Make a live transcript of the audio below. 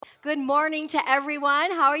Good morning to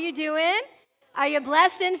everyone. How are you doing? Are you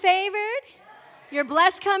blessed and favored? You're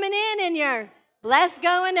blessed coming in and you're blessed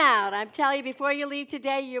going out. I'm telling you, before you leave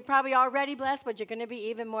today, you're probably already blessed, but you're going to be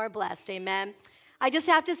even more blessed. Amen. I just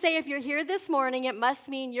have to say, if you're here this morning, it must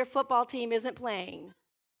mean your football team isn't playing.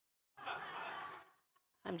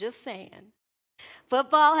 I'm just saying.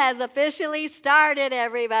 Football has officially started,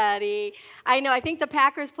 everybody. I think the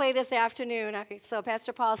Packers play this afternoon. So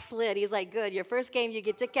Pastor Paul slid. He's like, good, your first game you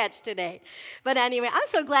get to catch today. But anyway, I'm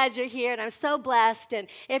so glad you're here, and I'm so blessed. And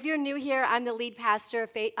if you're new here, I'm the lead pastor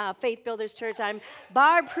of Faith Builders Church. I'm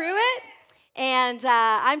Barb Pruitt. And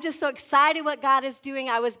I'm just so excited what God is doing.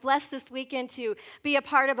 I was blessed this weekend to be a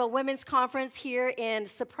part of a women's conference here in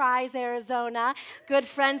Surprise, Arizona. Good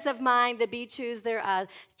friends of mine, the Beachus, they're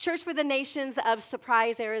Church for the Nations of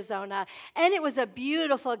Surprise, Arizona. And it was a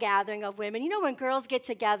beautiful gathering of women. You know, when girls get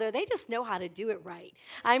together, they just know how to do it right.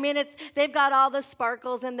 I mean, they've got all the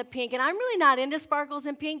sparkles and the pink. And I'm really not into sparkles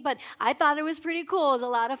and pink, but I thought it was pretty cool. It was a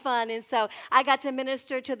lot of fun. And so I got to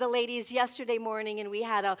minister to the ladies yesterday morning, and we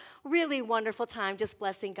had a really wonderful time just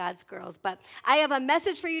blessing God's girls. But I have a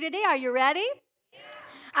message for you today. Are you ready?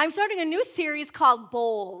 I'm starting a new series called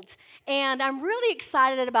Bold, and I'm really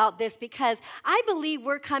excited about this because I believe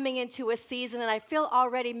we're coming into a season, and I feel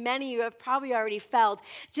already many of you have probably already felt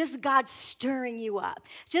just God stirring you up.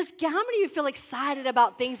 Just how many of you feel excited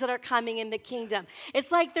about things that are coming in the kingdom?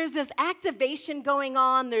 It's like there's this activation going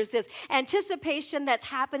on. There's this anticipation that's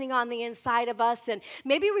happening on the inside of us, and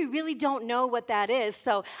maybe we really don't know what that is.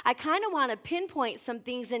 So I kind of want to pinpoint some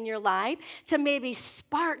things in your life to maybe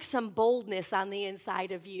spark some boldness on the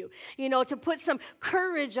inside of you, to put some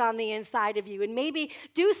courage on the inside of you, and maybe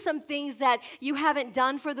do some things that you haven't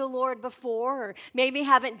done for the Lord before, or maybe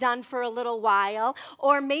haven't done for a little while,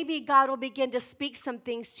 or maybe God will begin to speak some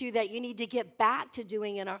things to you that you need to get back to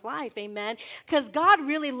doing in our life, amen? Because God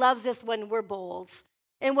really loves us when we're bold.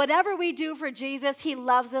 And whatever we do for Jesus, he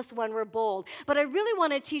loves us when we're bold. But I really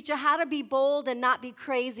want to teach you how to be bold and not be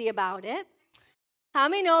crazy about it. How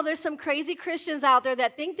many know there's some crazy Christians out there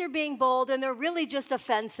that think they're being bold and they're really just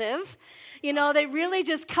offensive? They really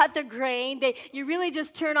just cut the grain. You really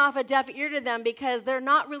just turn off a deaf ear to them because they're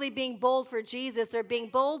not really being bold for Jesus. They're being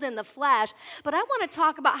bold in the flesh. But I want to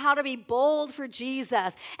talk about how to be bold for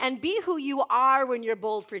Jesus and be who you are when you're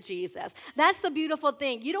bold for Jesus. That's the beautiful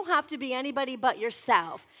thing. You don't have to be anybody but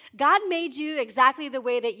yourself. God made you exactly the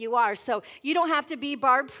way that you are. So you don't have to be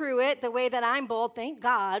Barb Pruitt the way that I'm bold. Thank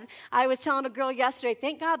God. I was telling a girl yesterday,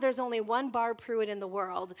 thank God there's only one Barb Pruitt in the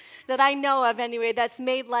world that I know of anyway that's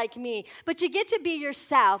made like me. But you get to be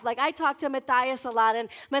yourself. Like I talk to Matthias a lot, and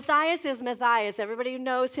Matthias is Matthias. Everybody who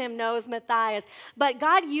knows him knows Matthias. But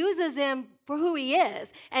God uses him for who he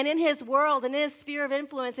is and in his world and in his sphere of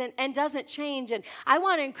influence and doesn't change. And I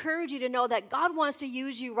want to encourage you to know that God wants to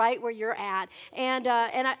use you right where you're at.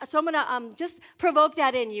 So I'm going to just provoke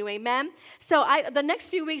that in you, amen? So the next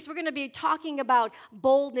few weeks, we're going to be talking about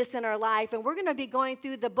boldness in our life, and we're going to be going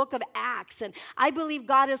through the book of Acts. And I believe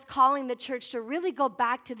God is calling the church to really go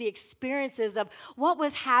back to the experiences of what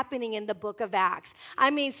was happening in the book of Acts. I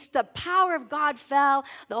mean, the power of God fell,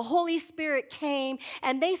 the Holy Spirit came,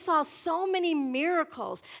 and they saw so many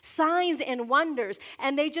miracles, signs, and wonders,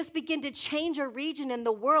 and they just begin to change a region in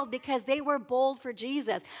the world because they were bold for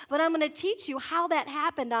Jesus. But I'm going to teach you how that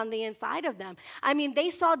happened on the inside of them. I mean, they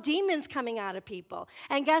saw demons coming out of people,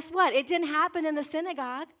 and guess what? It didn't happen in the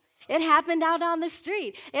synagogue. It happened out on the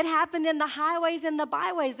street. It happened in the highways and the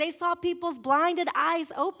byways. They saw people's blinded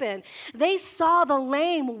eyes open. They saw the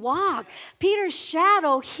lame walk. Peter's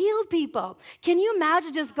shadow healed people. Can you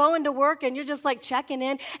imagine just going to work and you're just like checking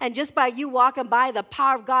in, and just by you walking by, the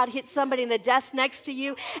power of God hits somebody in the desk next to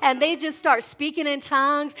you, and they just start speaking in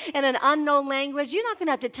tongues in an unknown language? You're not going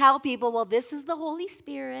to have to tell people, well, this is the Holy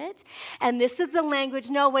Spirit and this is the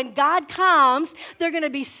language. No, when God comes, they're going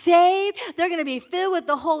to be saved. They're going to be filled with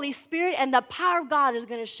the Holy Spirit, and the power of God is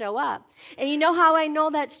going to show up. And you know how I know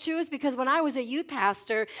that's true is because when I was a youth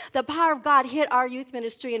pastor, the power of God hit our youth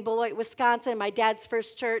ministry in Beloit, Wisconsin, my dad's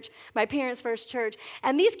first church, my parents' first church.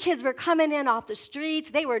 And these kids were coming in off the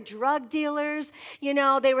streets. They were drug dealers.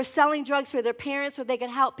 They were selling drugs for their parents so they could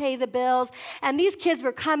help pay the bills. And these kids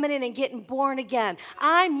were coming in and getting born again.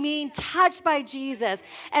 I mean, touched by Jesus.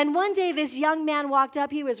 And one day this young man walked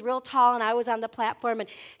up. He was real tall, and I was on the platform, and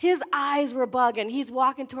his eyes were bugging. He's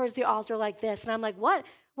walking towards the altar like this, and I'm like,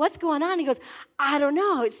 what's going on? He goes, I don't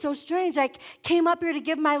know, it's so strange. I came up here to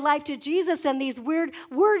give my life to Jesus, and these weird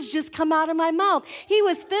words just come out of my mouth. He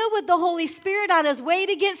was filled with the Holy Spirit on his way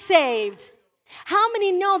to get saved. How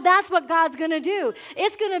many know that's what God's going to do?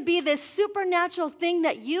 It's going to be this supernatural thing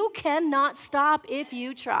that you cannot stop if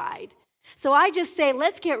you tried. So I just say,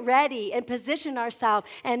 let's get ready and position ourselves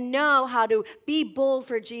and know how to be bold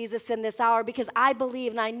for Jesus in this hour, because I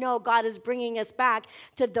believe and I know God is bringing us back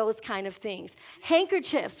to those kind of things.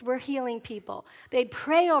 Handkerchiefs were healing people. They'd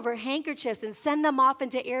pray over handkerchiefs and send them off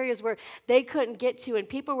into areas where they couldn't get to, and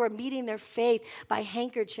people were meeting their faith by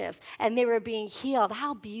handkerchiefs, and they were being healed.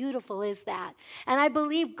 How beautiful is that? And I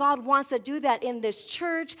believe God wants to do that in this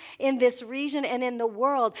church, in this region, and in the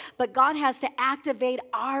world, but God has to activate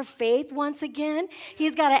our faith once again.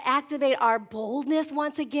 He's got to activate our boldness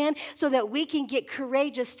once again so that we can get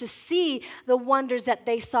courageous to see the wonders that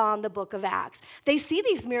they saw in the book of Acts. They see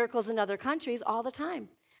these miracles in other countries all the time.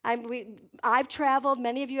 I've traveled,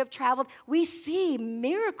 many of you have traveled. We see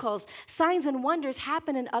miracles, signs and wonders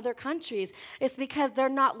happen in other countries. It's because they're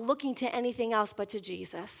not looking to anything else but to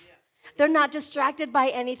Jesus. They're not distracted by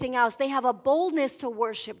anything else. They have a boldness to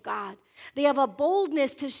worship God. They have a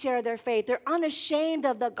boldness to share their faith. They're unashamed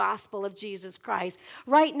of the gospel of Jesus Christ.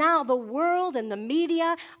 Right now, the world and the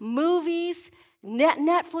media, movies,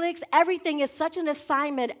 Netflix, everything is such an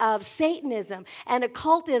assignment of Satanism and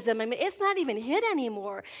occultism. I mean, it's not even hid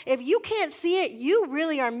anymore. If you can't see it, you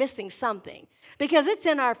really are missing something, because it's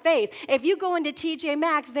in our face. If you go into TJ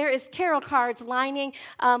Maxx, there is tarot cards lining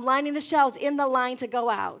the shelves in the line to go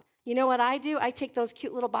out. You know what I do? I take those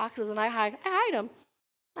cute little boxes and I hide them.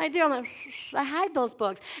 I hide those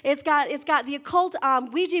books. It's got the occult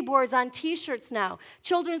Ouija boards on T-shirts now.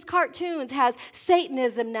 Children's cartoons has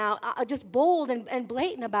Satanism now, just bold and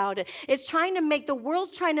blatant about it. The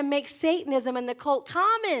world's trying to make Satanism and the cult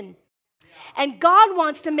common. And God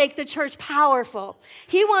wants to make the church powerful.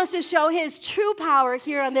 He wants to show his true power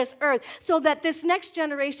here on this earth so that this next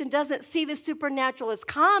generation doesn't see the supernatural as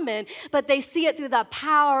common, but they see it through the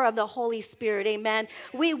power of the Holy Spirit. Amen.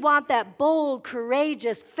 We want that bold,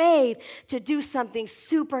 courageous faith to do something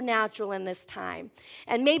supernatural in this time.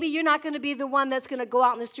 And maybe you're not going to be the one that's going to go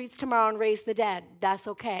out in the streets tomorrow and raise the dead. That's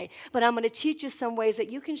okay. But I'm going to teach you some ways that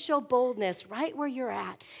you can show boldness right where you're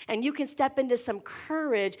at. And you can step into some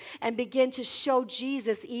courage and begin to show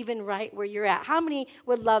Jesus even right where you're at. How many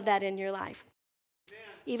would love that in your life?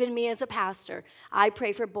 Even me as a pastor, I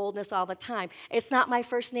pray for boldness all the time. It's not my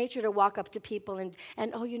first nature to walk up to people and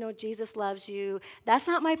oh, you know, Jesus loves you. That's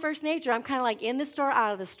not my first nature. I'm kind of like in the store,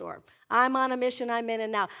 out of the store. I'm on a mission, I'm in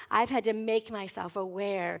and out. I've had to make myself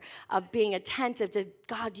aware of being attentive to,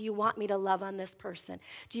 God, do you want me to love on this person?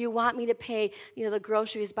 Do you want me to pay, the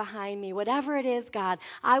groceries behind me? Whatever it is, God,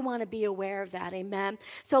 I want to be aware of that, amen?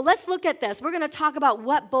 So let's look at this. We're going to talk about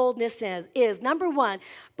what boldness is. Number one,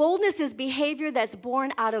 boldness is behavior that's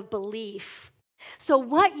born out of belief. So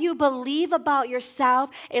what you believe about yourself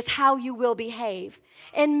is how you will behave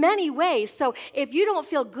in many ways. So if you don't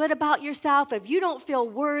feel good about yourself, if you don't feel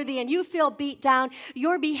worthy and you feel beat down,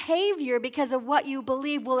 your behavior because of what you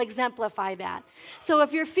believe will exemplify that. So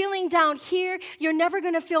if you're feeling down here, you're never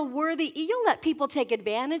going to feel worthy. You'll let people take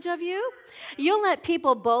advantage of you. You'll let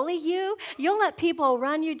people bully you. You'll let people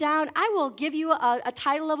run you down. I will give you a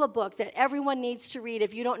title of a book that everyone needs to read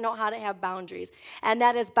if you don't know how to have boundaries. And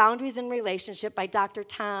that is Boundaries in Relationship by Dr.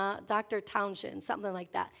 Townshend, something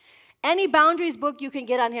like that. Any boundaries book you can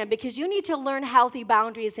get on him, because you need to learn healthy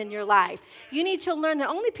boundaries in your life. You need to learn that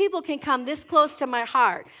only people can come this close to my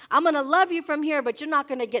heart. I'm going to love you from here, but you're not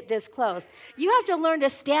going to get this close. You have to learn to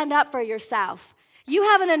stand up for yourself. You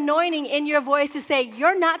have an anointing in your voice to say,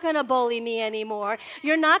 you're not going to bully me anymore.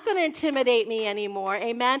 You're not going to intimidate me anymore.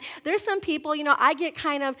 Amen. There's some people, I get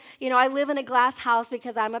kind of, I live in a glass house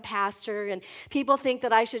because I'm a pastor, and people think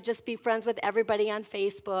that I should just be friends with everybody on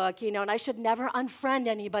Facebook, and I should never unfriend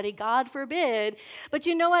anybody, God forbid. But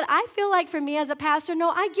you know what? I feel like for me as a pastor,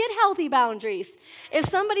 no, I get healthy boundaries. If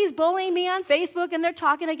somebody's bullying me on Facebook and they're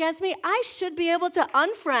talking against me, I should be able to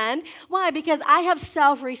unfriend. Why? Because I have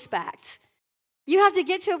self-respect. You have to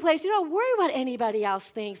get to a place, you don't worry what anybody else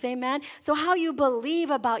thinks, amen? So how you believe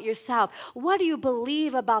about yourself. What do you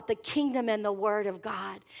believe about the kingdom and the word of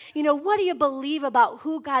God? What do you believe about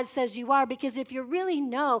who God says you are? Because if you really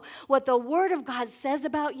know what the word of God says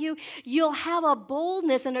about you, you'll have a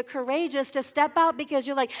boldness and a courageous to step out, because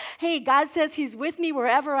you're like, hey, God says he's with me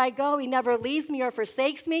wherever I go. He never leaves me or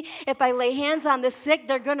forsakes me. If I lay hands on the sick,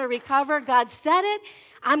 they're going to recover. God said it.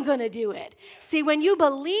 I'm going to do it. See, when you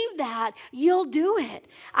believe that, you'll do it.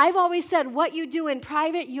 I've always said what you do in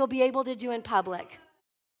private, you'll be able to do in public.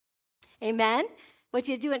 Amen? What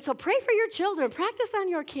you do. And so pray for your children. Practice on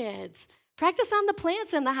your kids. Practice on the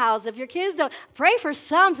plants in the house. If your kids don't, pray for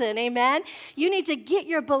something, amen? You need to get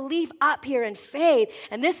your belief up here in faith.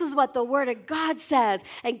 And this is what the Word of God says.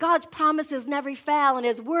 And God's promises never fail, and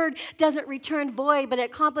His Word doesn't return void, but it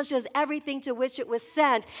accomplishes everything to which it was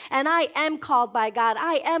sent. And I am called by God.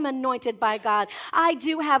 I am anointed by God. I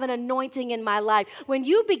do have an anointing in my life. When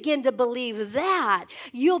you begin to believe that,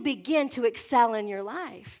 you'll begin to excel in your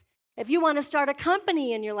life. If you want to start a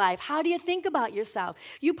company in your life, how do you think about yourself?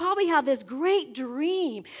 You probably have this great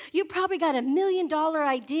dream. You probably got $1 million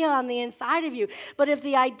idea on the inside of you. But if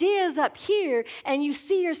the idea is up here and you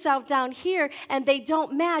see yourself down here and they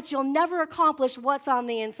don't match, you'll never accomplish what's on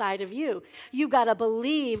the inside of you. You've got to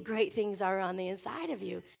believe great things are on the inside of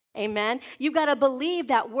you. Amen. You've got to believe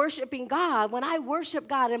that worshiping God, when I worship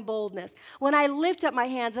God in boldness, when I lift up my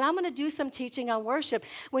hands, and I'm going to do some teaching on worship,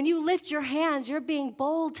 when you lift your hands, you're being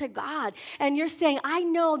bold to God, and you're saying, I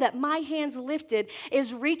know that my hands lifted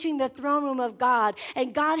is reaching the throne room of God,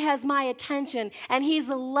 and God has my attention, and He's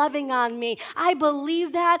loving on me. I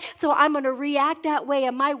believe that, so I'm going to react that way,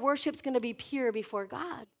 and my worship's going to be pure before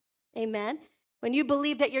God. Amen. When you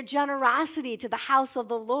believe that your generosity to the house of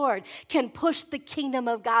the Lord can push the kingdom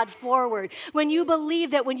of God forward. When you believe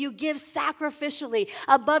that when you give sacrificially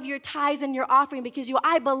above your tithes and your offering because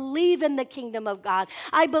I believe in the kingdom of God.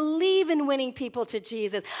 I believe in winning people to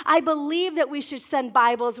Jesus. I believe that we should send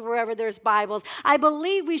Bibles wherever there's Bibles. I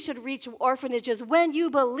believe we should reach orphanages. When you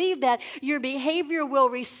believe that, your behavior will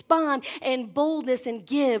respond in boldness and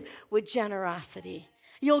give with generosity.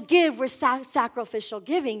 You'll give with sacrificial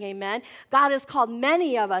giving, amen? God has called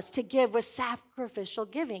many of us to give with sacrificial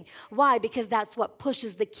giving. Why? Because that's what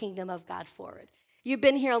pushes the kingdom of God forward. You've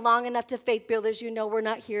been here long enough to Faith Builders. You know we're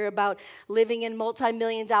not here about living in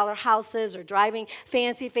multi-million-dollar houses or driving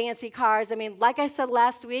fancy cars. I mean, like I said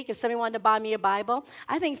last week, if somebody wanted to buy me a Bible,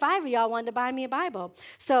 I think 5 of y'all wanted to buy me a Bible.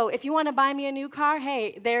 So if you want to buy me a new car,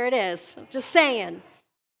 hey, there it is. Just saying.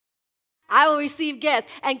 I will receive gifts.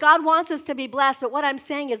 And God wants us to be blessed. But what I'm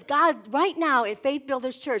saying is God, right now at Faith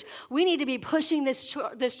Builders Church, we need to be pushing this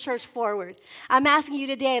church forward. I'm asking you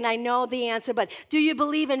today, and I know the answer, but do you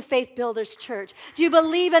believe in Faith Builders Church? Do you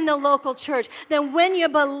believe in the local church? Then when you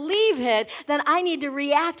believe it, then I need to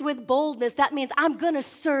react with boldness. That means I'm going to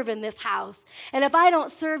serve in this house. And if I don't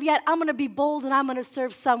serve yet, I'm going to be bold and I'm going to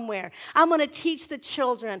serve somewhere. I'm going to teach the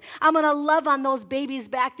children. I'm going to love on those babies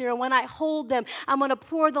back there. And when I hold them, I'm going to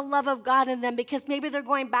pour the love of God in them because maybe they're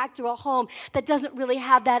going back to a home that doesn't really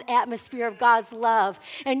have that atmosphere of God's love.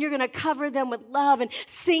 And you're going to cover them with love and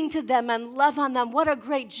sing to them and love on them. What a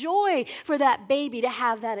great joy for that baby to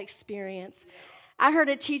have that experience. I heard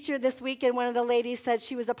a teacher this weekend, one of the ladies said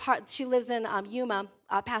she lives in Yuma,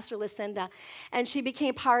 Pastor Lucinda, and she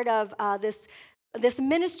became part of this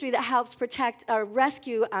ministry that helps protect or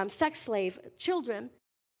rescue sex slave children.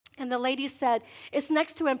 And the lady said, it's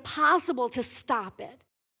next to impossible to stop it.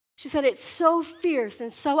 She said, it's so fierce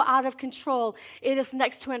and so out of control, it is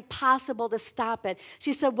next to impossible to stop it.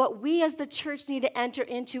 She said, what we as the church need to enter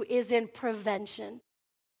into is in prevention.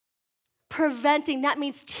 Preventing, that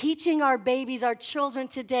means teaching our babies, our children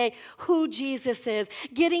today who Jesus is,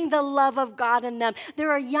 getting the love of God in them.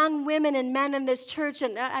 There are young women and men in this church,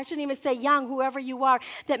 and I shouldn't even say young, whoever you are,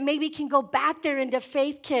 that maybe can go back there into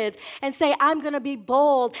Faith Kids and say, I'm going to be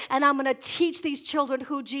bold and I'm going to teach these children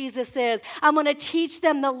who Jesus is. I'm going to teach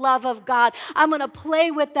them the love of God. I'm going to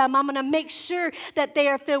play with them. I'm going to make sure that they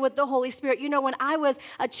are filled with the Holy Spirit. You know, when I was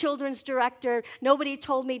a children's director, nobody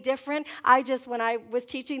told me different. When I was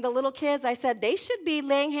teaching the little kids, I said they should be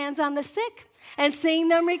laying hands on the sick and seeing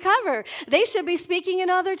them recover. They should be speaking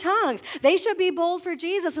in other tongues. They should be bold for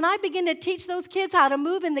Jesus. And I begin to teach those kids how to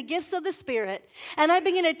move in the gifts of the Spirit. And I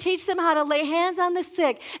begin to teach them how to lay hands on the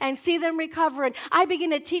sick and see them recover. And I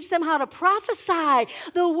begin to teach them how to prophesy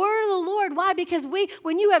the word of the Lord. Why? Because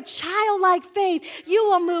when you have childlike faith, you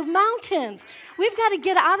will move mountains. We've got to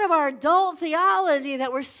get out of our adult theology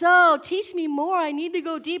that we're teach me more, I need to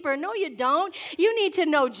go deeper. No, you don't. You need to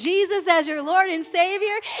know Jesus as your Lord and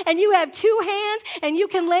Savior, and you have two hands, and you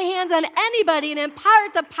can lay hands on anybody and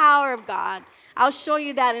impart the power of God. I'll show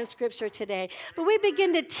you that in Scripture today. But we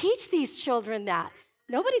begin to teach these children that.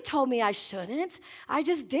 Nobody told me I shouldn't. I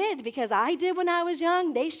just did because I did when I was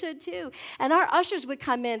young. They should too. And our ushers would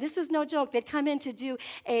come in. This is no joke. They'd come in to do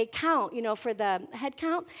a count, for the head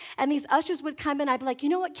count. And these ushers would come in. I'd be like, you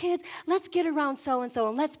know what, kids? Let's get around so-and-so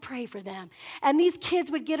and let's pray for them. And these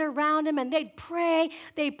kids would get around them and they'd pray.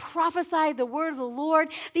 They'd prophesy the word of the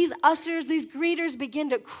Lord. These ushers, these greeters begin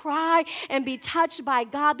to cry and be touched by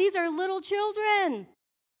God. These are little children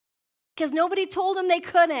because nobody told them they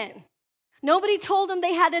couldn't. Nobody told them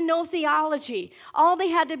they had to know theology. All they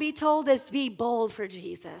had to be told is be bold for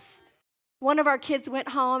Jesus. One of our kids went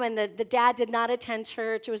home, and the dad did not attend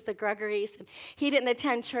church. It was the Gregories, and he didn't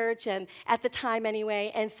attend church, and at the time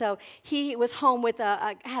anyway. And so he was home with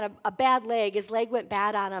had a bad leg. His leg went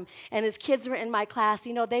bad on him, and his kids were in my class.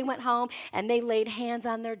 You know, they went home, and they laid hands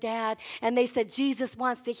on their dad, and they said, Jesus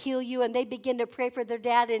wants to heal you, and they began to pray for their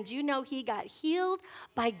dad, and you know he got healed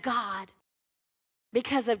by God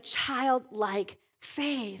because of childlike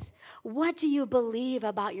faith. What do you believe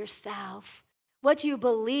about yourself? What do you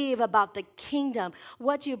believe about the kingdom?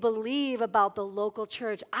 What do you believe about the local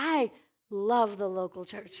church? I love the local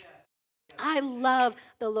church. I love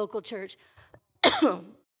the local church.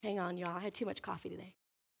 Hang on, y'all. I had too much coffee today.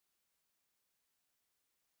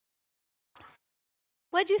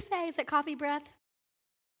 What'd you say? Is it coffee breath?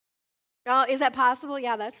 Oh, is that possible?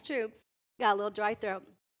 Yeah, that's true. Got a little dry throat.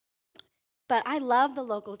 But I love the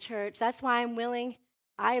local church. That's why I'm willing.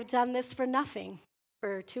 I have done this for nothing.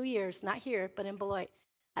 For 2 years, not here, but in Beloit.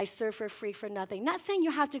 I serve for free for nothing. Not saying you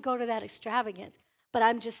have to go to that extravagance, but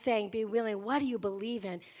I'm just saying be willing. What do you believe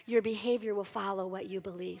in? Your behavior will follow what you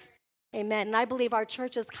believe. Amen. And I believe our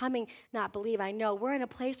church is coming, not believe, I know. We're in a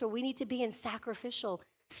place where we need to be in sacrificial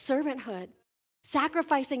servanthood,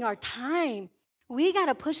 sacrificing our time. We got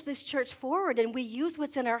to push this church forward, and we use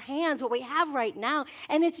what's in our hands, what we have right now,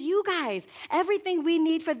 and it's you guys. Everything we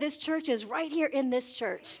need for this church is right here in this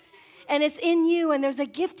church. And it's in you, and there's a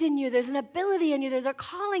gift in you, there's an ability in you, there's a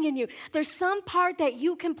calling in you. There's some part that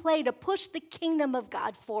you can play to push the kingdom of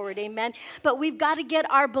God forward, amen? But we've got to get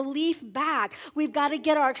our belief back. We've got to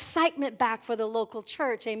get our excitement back for the local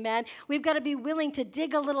church, amen? We've got to be willing to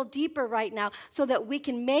dig a little deeper right now so that we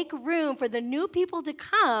can make room for the new people to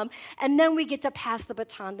come, and then we get to pass the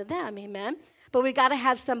baton to them, amen? But we've got to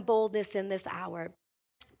have some boldness in this hour.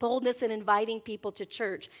 Boldness in inviting people to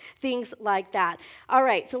church, things like that. All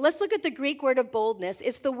right, so let's look at the Greek word of boldness.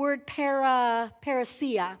 It's the word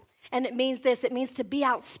parasia, and it means this. It means to be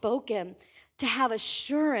outspoken, to have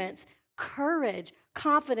assurance, courage,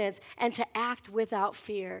 confidence, and to act without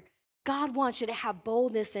fear. God wants you to have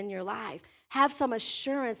boldness in your life. Have some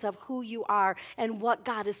assurance of who you are and what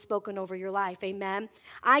God has spoken over your life. Amen.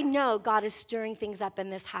 I know God is stirring things up in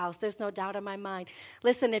this house. There's no doubt in my mind.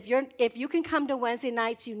 Listen, if you can come to Wednesday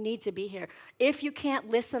nights, you need to be here. If you can't,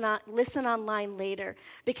 listen online later,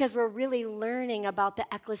 because we're really learning about the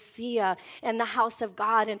ecclesia and the house of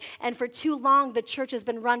God. And for too long, the church has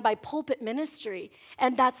been run by pulpit ministry,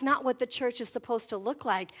 and that's not what the church is supposed to look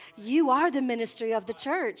like. You are the ministry of the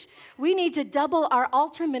church. We need to double our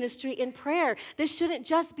altar ministry in prayer. This shouldn't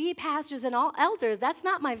just be pastors and all elders. That's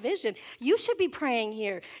not my vision. You should be praying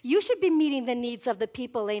here. You should be meeting the needs of the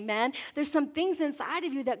people, amen? There's some things inside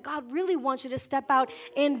of you that God really wants you to step out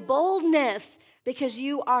in boldness, because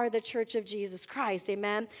you are the church of Jesus Christ,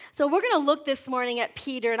 amen? So we're going to look this morning at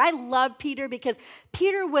Peter, and I love Peter because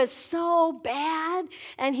Peter was so bad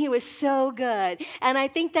and he was so good. And I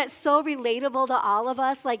think that's so relatable to all of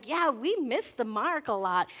us. Like, yeah, we miss the mark a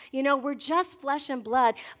lot. You know, we're just flesh and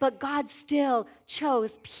blood, but God still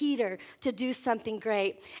chose Peter to do something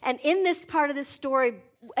great. And in this part of the story,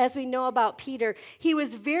 as we know about Peter, he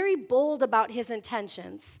was very bold about his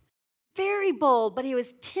intentions. Very bold, but he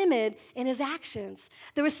was timid in his actions.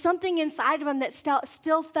 There was something inside of him that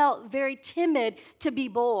still felt very timid to be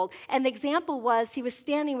bold. And the example was he was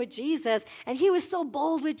standing with Jesus, and he was so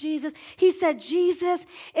bold with Jesus. He said, Jesus,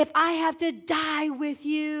 if I have to die with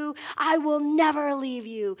you, I will never leave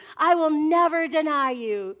you. I will never deny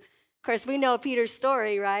you. Of course, we know Peter's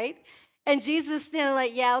story, right? And Jesus is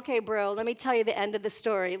like, yeah, okay, bro, let me tell you the end of the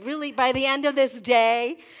story. Really, by the end of this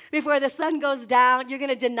day, before the sun goes down, you're going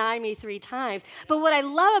to deny me 3 times. But what I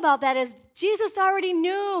love about that is Jesus already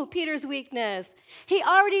knew Peter's weakness. He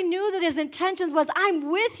already knew that his intentions was, I'm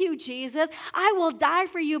with you, Jesus. I will die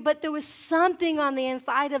for you. But there was something on the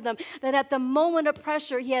inside of them that at the moment of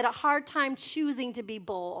pressure, he had a hard time choosing to be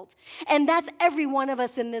bold. And that's every one of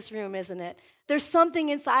us in this room, isn't it? There's something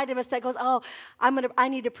inside of us that goes, oh, I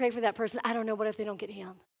need to pray for that person. I don't know, what if they don't get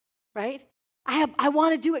healed, right? I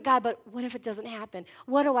want to do it, God, but what if it doesn't happen?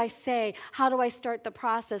 What do I say? How do I start the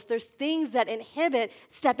process? There's things that inhibit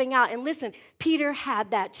stepping out. And listen, Peter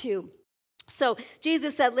had that too. So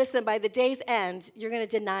Jesus said, listen, by the day's end, you're going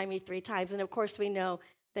to deny me 3 times. And of course, we know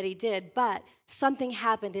that he did. But something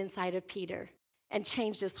happened inside of Peter and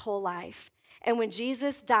changed his whole life. And when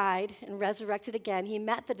Jesus died and resurrected again, he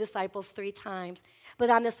met the disciples 3 times.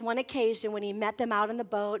 But on this one occasion, when he met them out in the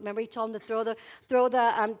boat, remember he told them to throw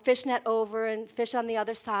the fish net over and fish on the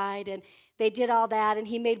other side. And they did all that, and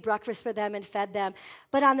he made breakfast for them and fed them.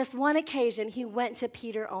 But on this one occasion, he went to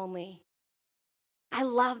Peter only. I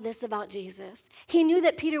love this about Jesus. He knew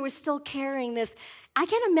that Peter was still carrying this. I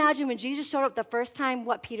can't imagine when Jesus showed up the first time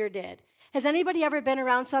what Peter did. Has anybody ever been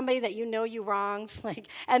around somebody that you know you wronged?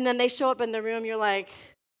 And then they show up in the room, you're like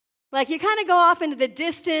you kind of go off into the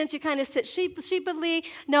distance, you kind of sit sheepishly,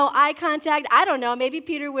 no eye contact. I don't know, maybe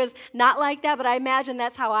Peter was not like that, but I imagine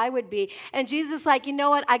that's how I would be. And Jesus is like, you know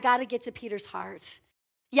what? I got to get to Peter's heart.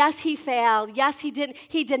 Yes, he failed. Yes, he didn't.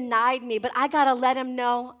 He denied me, but I got to let him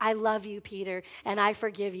know, I love you, Peter, and I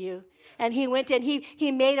forgive you. And he went in,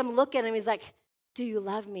 he made him look at him. He's like, do you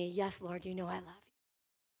love me? Yes, Lord, you know I love you.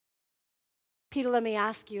 Peter, let me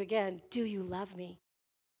ask you again, do you love me?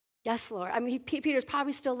 Yes, Lord. I mean, Peter's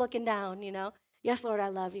probably still looking down, you know. Yes, Lord, I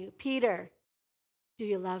love you. Peter, do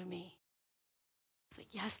you love me? He's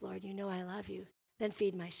like, yes, Lord, you know I love you. Then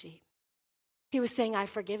feed my sheep. He was saying,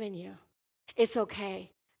 I've forgiven you. It's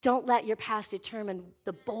okay. Don't let your past determine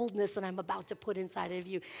the boldness that I'm about to put inside of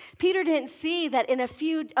you. Peter didn't see that in a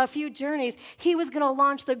few journeys, he was going to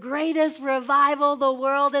launch the greatest revival the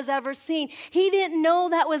world has ever seen. He didn't know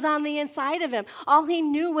that was on the inside of him. All he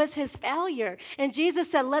knew was his failure. And Jesus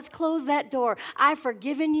said, let's close that door. I've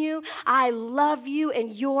forgiven you. I love you,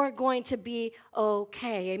 and you're going to be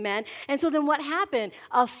okay. Amen. And so then what happened?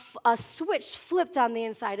 A switch flipped on the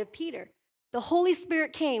inside of Peter. The Holy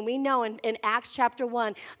Spirit came. We know in Acts chapter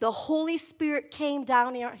 1, the Holy Spirit came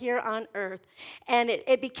down here on earth, and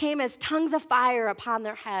it became as tongues of fire upon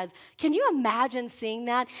their heads. Can you imagine seeing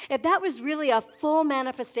that? If that was really a full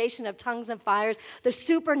manifestation of tongues and fires, the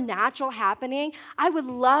supernatural happening, I would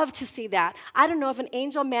love to see that. I don't know if an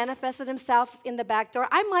angel manifested himself in the back door.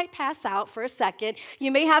 I might pass out for a second.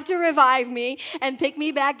 You may have to revive me and pick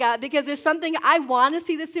me back up, because there's something I want to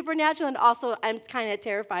see the supernatural, and also I'm kind of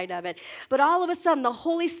terrified of it. But all of a sudden, the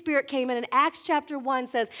Holy Spirit came in, and Acts chapter 1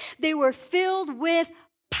 says they were filled with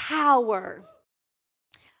power.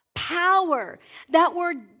 Power. That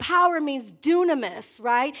word power means dunamis,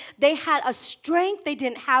 right? They had a strength they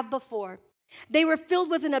didn't have before. They were filled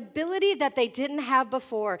with an ability that they didn't have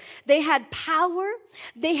before. They had power.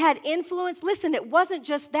 They had influence. Listen, it wasn't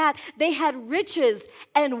just that. They had riches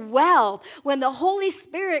and wealth. When the Holy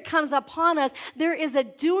Spirit comes upon us, there is a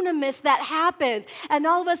dunamis that happens. And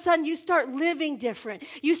all of a sudden, you start living different.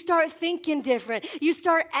 You start thinking different. You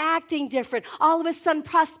start acting different. All of a sudden,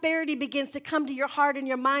 prosperity begins to come to your heart and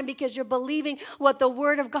your mind, because you're believing what the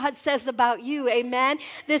Word of God says about you. Amen?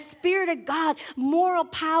 The Spirit of God, moral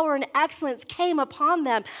power and excellence came upon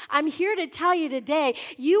them. I'm here to tell you today,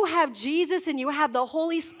 you have Jesus and you have the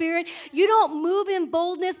Holy Spirit. You don't move in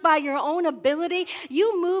boldness by your own ability.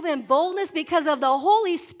 You move in boldness because of the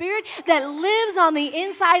Holy Spirit that lives on the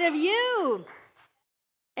inside of you.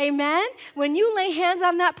 Amen? When you lay hands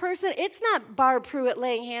on that person, it's not Barb Pruitt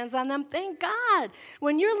laying hands on them. Thank God.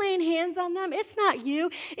 When you're laying hands on them, it's not you.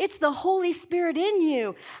 It's the Holy Spirit in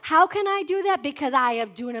you. How can I do that? Because I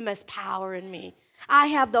have dunamis power in me. I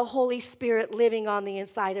have the Holy Spirit living on the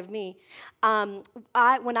inside of me.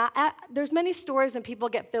 There's many stories when people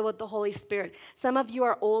get filled with the Holy Spirit. Some of you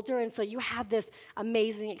are older, and so you have this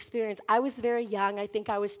amazing experience. I was very young. I think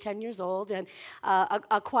I was 10 years old, and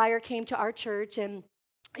a choir came to our church, and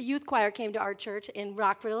a youth choir came to our church in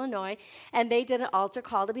Rockford, Illinois, and they did an altar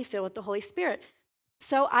call to be filled with the Holy Spirit.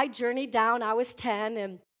 So I journeyed down. I was 10,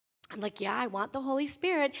 and I'm like, yeah, I want the Holy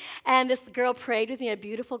Spirit. And this girl prayed with me, a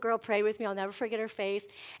beautiful girl prayed with me. I'll never forget her face.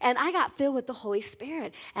 And I got filled with the Holy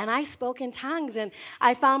Spirit. And I spoke in tongues. And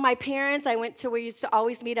I found my parents. I went to where we used to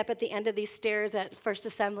always meet up at the end of these stairs at First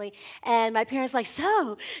Assembly. And my parents like,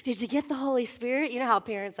 so, did you get the Holy Spirit? You know how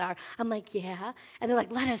parents are. I'm like, yeah. And they're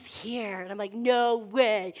like, let us hear. And I'm like, no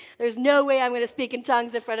way. There's no way I'm going to speak in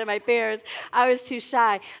tongues in front of my parents. I was too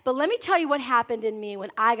shy. But let me tell you what happened in me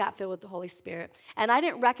when I got filled with the Holy Spirit. And I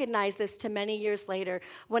didn't recognize this to many years later.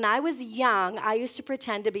 When I was young, I used to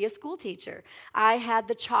pretend to be a school teacher. I had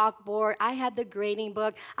the chalkboard. I had the grading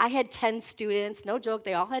book. I had 10 students. No joke,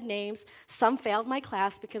 they all had names. Some failed my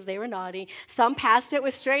class because they were naughty. Some passed it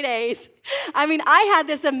with straight A's. I mean, I had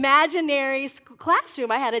this imaginary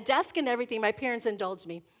classroom. I had a desk and everything. My parents indulged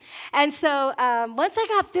me. And so once I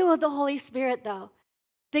got filled with the Holy Spirit, though,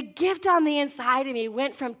 the gift on the inside of me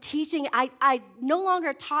went from teaching. I no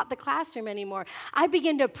longer taught the classroom anymore. I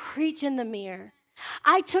began to preach in the mirror.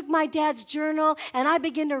 I took my dad's journal and I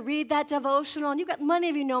began to read that devotional. And many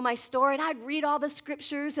of you know my story. And I'd read all the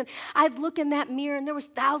scriptures and I'd look in that mirror and there was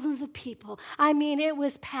thousands of people. I mean, it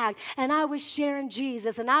was packed. And I was sharing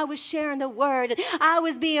Jesus and I was sharing the word. And I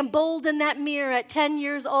was being bold in that mirror at 10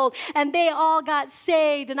 years old. And they all got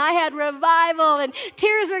saved. And I had revival and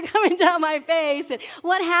tears were coming down my face. And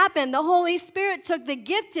what happened? The Holy Spirit took the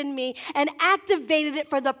gift in me and activated it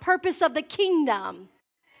for the purpose of the kingdom.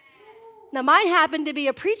 Now, mine happened to be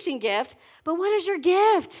a preaching gift, but what is your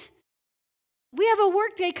gift? We have a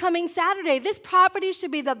work day coming Saturday. This property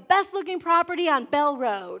should be the best looking property on Bell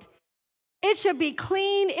Road. It should be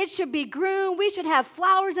clean. It should be groomed. We should have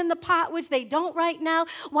flowers in the pot, which they don't right now.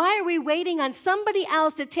 Why are we waiting on somebody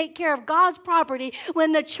else to take care of God's property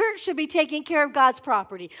when the church should be taking care of God's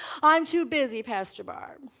property? I'm too busy, Pastor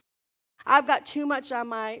Barb. I've got too much on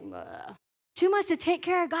too much to take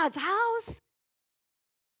care of God's house.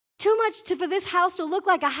 Too much for this house to look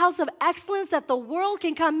like a house of excellence that the world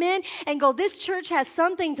can come in and go, this church has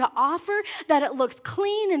something to offer, that it looks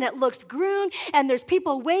clean and it looks groomed, and there's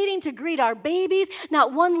people waiting to greet our babies,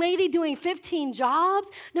 not one lady doing 15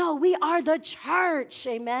 jobs. No, we are the church,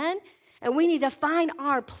 amen? And we need to find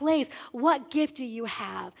our place. What gift do you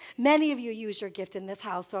have? Many of you use your gift in this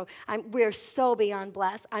house, so we're so beyond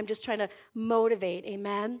blessed. I'm just trying to motivate,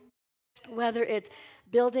 amen? Whether it's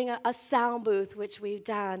building a sound booth, which we've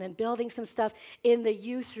done, and building some stuff in the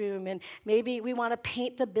youth room, and maybe we want to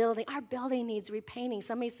paint the building. Our building needs repainting.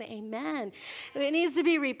 Somebody say amen. It needs to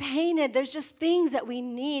be repainted. There's just things that we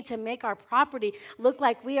need to make our property look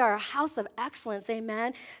like we are a house of excellence,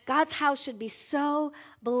 amen. God's house should be so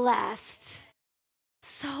blessed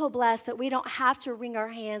that we don't have to wring our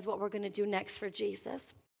hands what we're going to do next for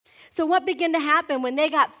Jesus. So what began to happen when they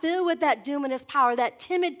got filled with that dunamis power, that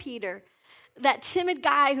timid Peter, that timid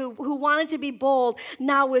guy who wanted to be bold,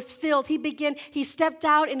 now was filled. He stepped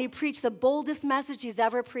out and he preached the boldest message he's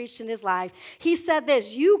ever preached in his life. He said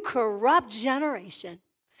this, "You corrupt generation."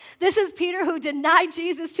 This is Peter who denied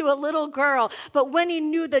Jesus to a little girl, but when he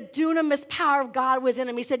knew the dunamis power of God was in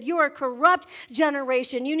him, he said, "You are a corrupt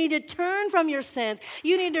generation. You need to turn from your sins.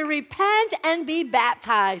 You need to repent and be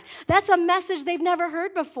baptized." That's a message they've never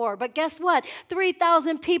heard before, but guess what?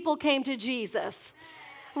 3,000 people came to Jesus.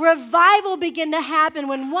 Revival began to happen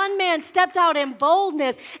when one man stepped out in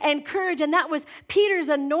boldness and courage, and that was Peter's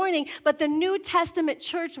anointing. But the New Testament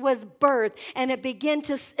church was birthed, and it began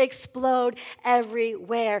to explode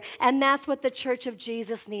everywhere. And that's what the church of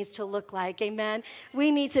Jesus needs to look like, amen?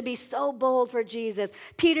 We need to be so bold for Jesus.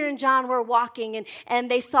 Peter and John were walking, and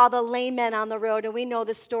they saw the lame man on the road, and we know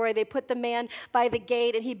the story. They put the man by the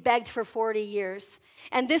gate, and he begged for 40 years.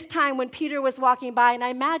 And this time when Peter was walking by, and I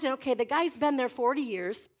imagine, okay, the guy's been there 40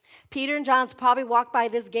 years. Peter and John's probably walked by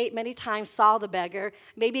this gate many times, saw the beggar,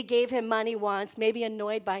 maybe gave him money once, maybe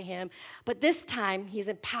annoyed by him. But this time, he's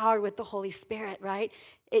empowered with the Holy Spirit, right?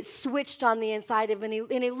 It switched on the inside of him,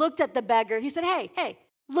 and he looked at the beggar. He said, hey,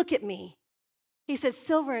 look at me. He said,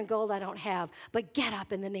 "Silver and gold I don't have, but get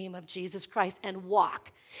up in the name of Jesus Christ and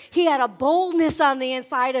walk." He had a boldness on the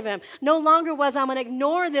inside of him. No longer was, "I'm going to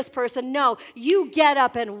ignore this person." No, you get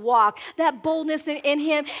up and walk. That boldness in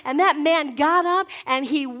him, and that man got up and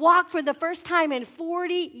he walked for the first time in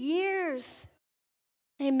 40 years.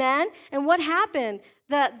 Amen? And what happened?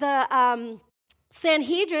 The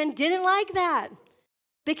Sanhedrin didn't like that,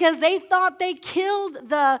 because they thought they killed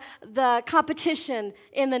the competition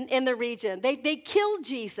in the region. They killed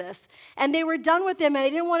Jesus, and they were done with him, and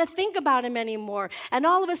they didn't want to think about him anymore. And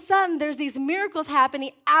all of a sudden, there's these miracles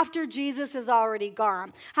happening after Jesus is already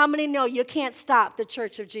gone. How many know you can't stop the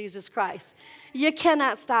church of Jesus Christ? You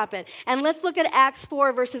cannot stop it. And let's look at Acts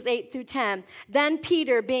 4, verses 8 through 10. Then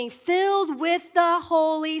Peter, being filled with the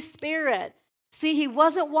Holy Spirit. See, he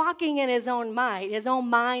wasn't walking in his own mind, his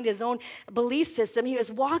own belief system. He was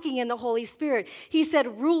walking in the Holy Spirit. He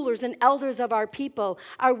said, "Rulers and elders of our people,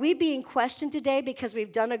 are we being questioned today because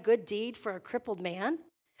we've done a good deed for a crippled man?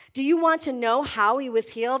 Do you want to know how he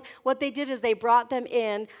was healed?" What they did is they brought them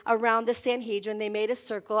in around the Sanhedrin. They made a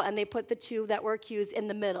circle, and they put the two that were accused in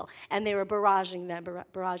the middle, and they were barraging them.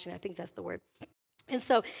 Barraging, I think that's the word. And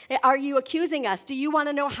so, are you accusing us? Do you want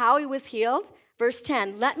to know how he was healed? Verse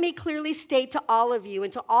 10, "Let me clearly state to all of you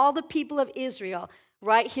and to all the people of Israel,"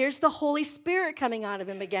 right? Here's the Holy Spirit coming out of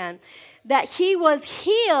him again, "that he was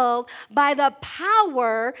healed by the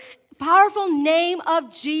powerful name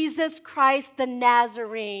of Jesus Christ the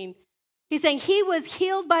Nazarene." He's saying he was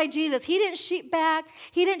healed by Jesus. He didn't sheep back.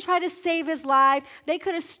 He didn't try to save his life. They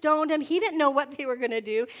could have stoned him. He didn't know what they were going to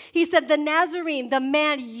do. He said, "The Nazarene, the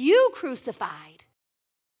man you crucified,"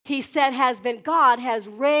 he said, God has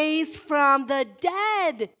raised from the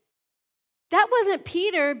dead. That wasn't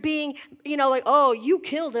Peter being, like, "Oh, you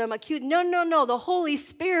killed him." No. The Holy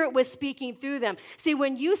Spirit was speaking through them. See,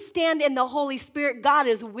 when you stand in the Holy Spirit, God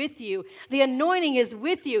is with you. The anointing is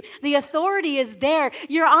with you. The authority is there.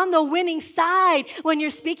 You're on the winning side when you're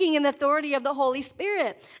speaking in the authority of the Holy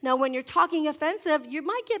Spirit. Now, when you're talking offensive, you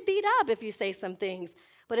might get beat up if you say some things.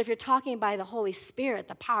 But if you're talking by the Holy Spirit,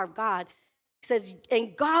 the power of God, he says,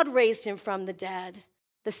 "And God raised him from the dead."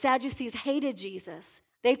 The Sadducees hated Jesus.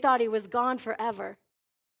 They thought he was gone forever.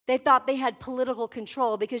 They thought they had political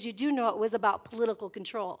control because you do know it was about political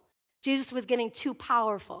control. Jesus was getting too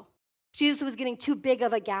powerful. Jesus was getting too big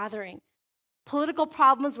of a gathering. Political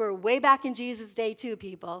problems were way back in Jesus' day too,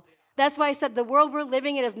 people. That's why I said the world we're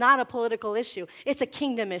living in is not a political issue. It's a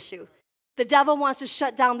kingdom issue. The devil wants to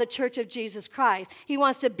shut down the church of Jesus Christ. He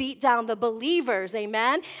wants to beat down the believers,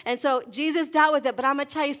 amen? And so Jesus dealt with it, but I'm going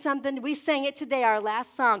to tell you something. We sang it today, our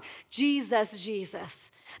last song, Jesus,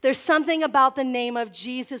 Jesus. There's something about the name of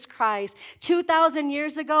Jesus Christ. 2,000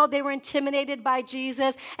 years ago, they were intimidated by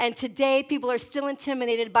Jesus, and today people are still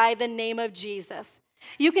intimidated by the name of Jesus.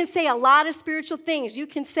 You can say a lot of spiritual things. You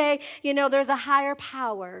can say, there's a higher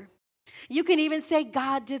power. You can even say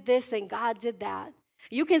God did this and God did that.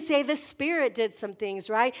 You can say the Spirit did some things,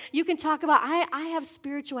 right? You can talk about, I have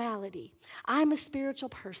spirituality. I'm a spiritual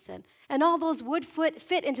person. And all those would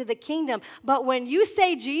fit into the kingdom. But when you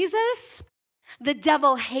say Jesus, the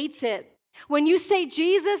devil hates it. When you say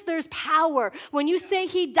Jesus, there's power. When you say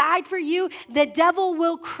he died for you, the devil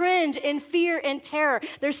will cringe in fear and terror.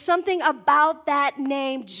 There's something about that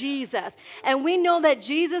name, Jesus. And we know that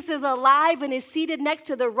Jesus is alive and is seated next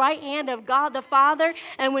to the right hand of God the Father.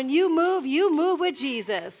 And when you move with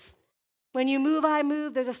Jesus. When you move, I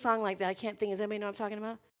move. There's a song like that. I can't think. Does anybody know what I'm talking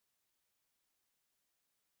about?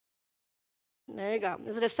 There you go.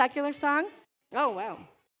 Is it a secular song? Oh, wow.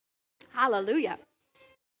 Hallelujah.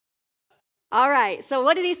 All right, so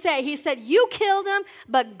what did he say? He said, you killed him,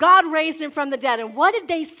 but God raised him from the dead. And what did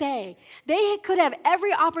they say? They could have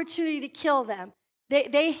every opportunity to kill them.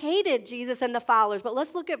 They hated Jesus and the followers. But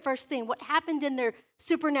let's look at first thing. What happened in their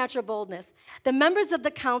supernatural boldness? The members of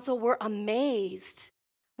the council were amazed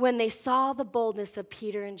when they saw the boldness of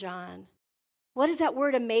Peter and John. What is that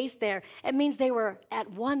word amazed there? It means they were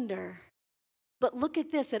at wonder. But look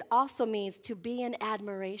at this. It also means to be in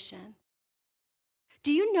admiration.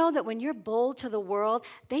 Do you know that when you're bold to the world,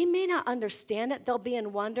 they may not understand it, they'll be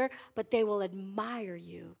in wonder, but they will admire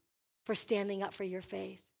you for standing up for your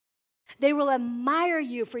faith. They will admire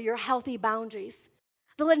you for your healthy boundaries.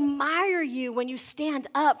 They'll admire you when you stand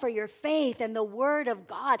up for your faith and the word of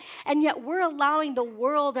God. And yet we're allowing the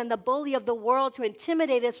world and the bully of the world to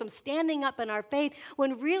intimidate us from standing up in our faith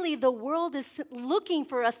when really the world is looking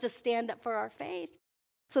for us to stand up for our faith.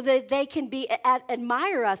 So that they can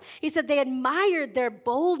admire us. He said they admired their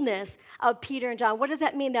boldness of Peter and John. What does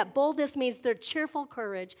that mean? That boldness means their cheerful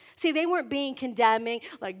courage. See, they weren't being condemning,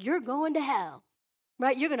 like you're going to hell,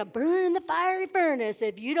 right? You're going to burn in the fiery furnace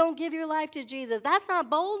if you don't give your life to Jesus. That's not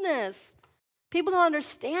boldness. People don't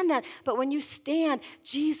understand that. But when you stand,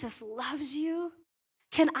 Jesus loves you.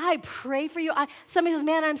 Can I pray for you? Somebody says,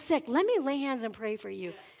 man, I'm sick. Let me lay hands and pray for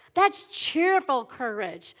you. That's cheerful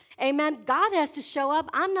courage. Amen. God has to show up.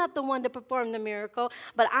 I'm not the one to perform the miracle,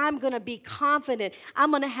 but I'm going to be confident. I'm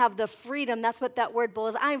going to have the freedom. That's what that word bold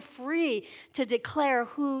is. I'm free to declare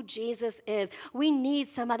who Jesus is. We need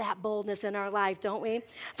some of that boldness in our life, don't we?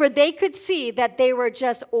 For they could see that they were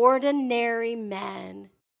just ordinary men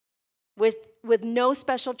with no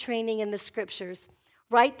special training in the scriptures.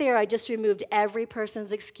 Right there, I just removed every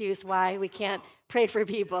person's excuse why we can't pray for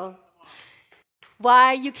people.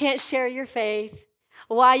 Why you can't share your faith,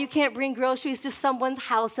 why you can't bring groceries to someone's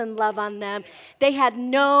house and love on them. They had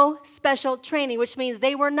no special training, which means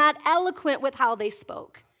they were not eloquent with how they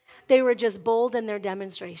spoke. They were just bold in their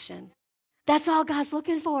demonstration. That's all God's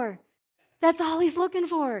looking for. That's all he's looking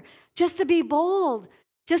for, just to be bold,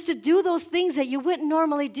 just to do those things that you wouldn't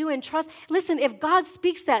normally do and trust. Listen, if God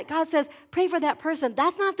speaks that, God says, pray for that person,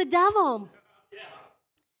 that's not the devil.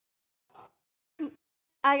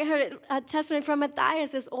 I heard a testimony from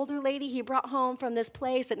Matthias, this older lady he brought home from this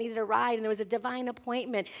place that needed a ride, and there was a divine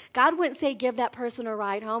appointment. God wouldn't say, give that person a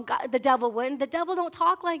ride home. The devil wouldn't. The devil don't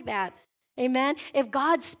talk like that. Amen? If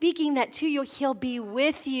God's speaking that to you, he'll be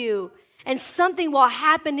with you. And something will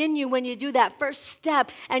happen in you when you do that first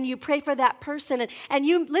step and you pray for that person. And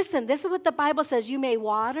you, listen, this is what the Bible says. You may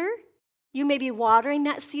water. You may be watering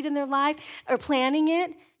that seed in their life or planting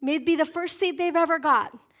it. May be the first seed they've ever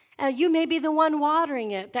got. You may be the one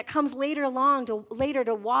watering it that comes later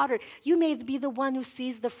to water. You may be the one who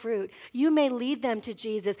sees the fruit. You may lead them to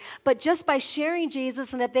Jesus. But just by sharing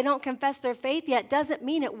Jesus, and if they don't confess their faith yet, doesn't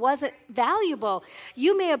mean it wasn't valuable.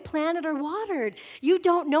 You may have planted or watered. You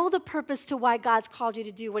don't know the purpose to why God's called you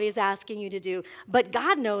to do what he's asking you to do. But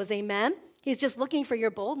God knows, amen? He's just looking for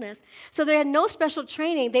your boldness. So they had no special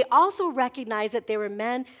training. They also recognized that they were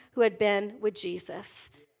men who had been with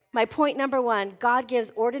Jesus. My point number one, God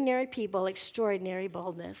gives ordinary people extraordinary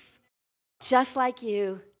boldness, just like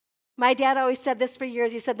you. My dad always said this for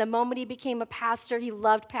years. He said the moment he became a pastor, he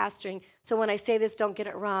loved pastoring. So when I say this, don't get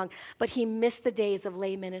it wrong. But he missed the days of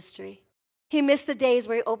lay ministry. He missed the days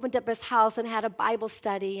where he opened up his house and had a Bible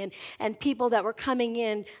study, and people that were coming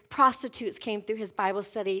in, prostitutes came through his Bible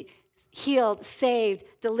study, healed, saved,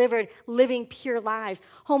 delivered, living pure lives.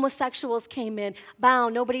 Homosexuals came in,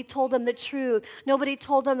 bound. Nobody told them the truth. Nobody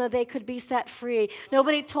told them that they could be set free.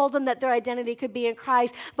 Nobody told them that their identity could be in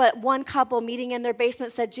Christ. But one couple meeting in their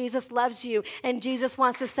basement said, Jesus loves you and Jesus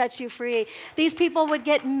wants to set you free. These people would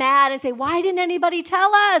get mad and say, why didn't anybody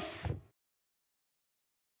tell us?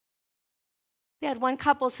 They had one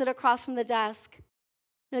couple sit across from the desk.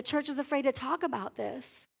 And the church is afraid to talk about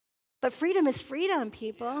this. But freedom is freedom,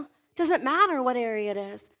 people. Doesn't matter what area it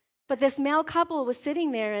is. But this male couple was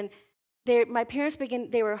sitting there, and my parents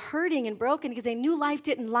they were hurting and broken because they knew life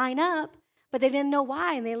didn't line up, but they didn't know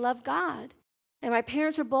why, and they loved God. And my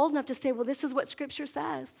parents were bold enough to say, well, this is what Scripture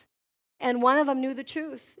says. And one of them knew the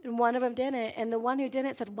truth, and one of them didn't. And the one who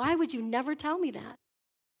didn't said, why would you never tell me that?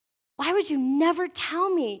 Why would you never tell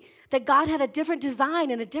me that God had a different design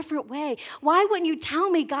in a different way? Why wouldn't you tell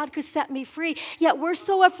me God could set me free? Yet we're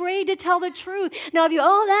so afraid to tell the truth. Now, if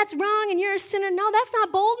that's wrong and you're a sinner, no, that's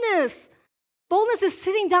not boldness. Boldness is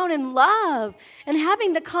sitting down in love and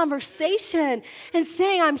having the conversation and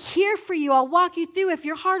saying, I'm here for you. I'll walk you through. If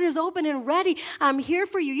your heart is open and ready, I'm here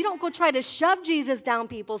for you. You don't go try to shove Jesus down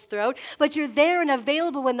people's throat, but you're there and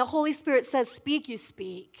available when the Holy Spirit says, speak, you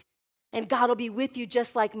speak. And God will be with you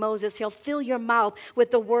just like Moses. He'll fill your mouth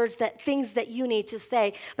with the words, things that you need to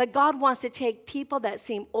say. But God wants to take people that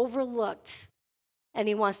seem overlooked, and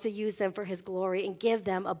he wants to use them for his glory and give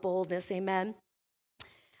them a boldness. Amen.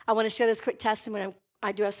 I want to share this quick testimony.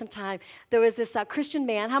 I do have some time. There was this Christian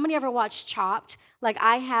man. How many ever watched Chopped? Like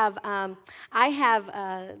I have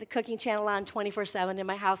the cooking channel on 24/7 in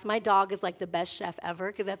my house. My dog is like the best chef ever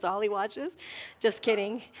because that's all he watches. Just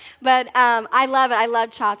kidding. But I love it. I love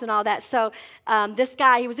Chopped and all that. So this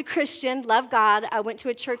guy, he was a Christian, loved God. I went to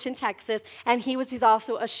a church in Texas, and he's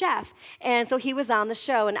also a chef. And so he was on the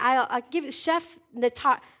show. And I'll give Chef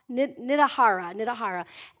Nidahara.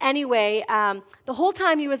 Anyway, the whole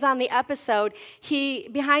time he was on the episode, he,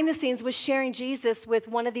 behind the scenes, was sharing Jesus with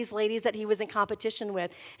one of these ladies that he was in competition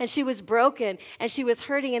with. And she was broken, and she was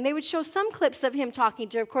hurting. And they would show some clips of him talking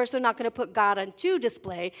to her. Of course, they're not going to put God on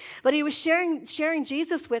display. But he was sharing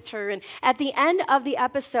Jesus with her. And at the end of the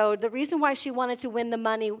episode, the reason why she wanted to win the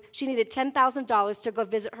money, she needed $10,000 to go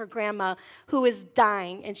visit her grandma who was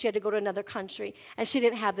dying, and she had to go to another country. And she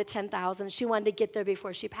didn't have the $10,000. She wanted to get there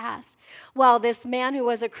before she passed. Well, this man who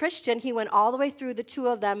was a Christian, he went all the way through the two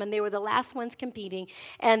of them, and they were the last ones competing.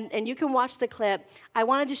 And you can watch the clip. I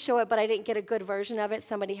wanted to show it, but I didn't get a good version of it.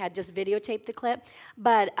 Somebody had just videotaped the clip.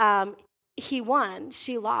 But he won.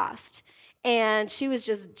 She lost. And she was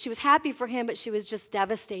happy for him, but she was just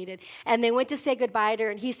devastated. And they went to say goodbye to her,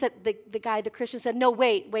 and he said, the Christian said, no,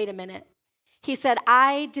 wait a minute. He said,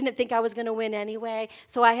 I didn't think I was going to win anyway,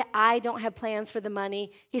 so I don't have plans for the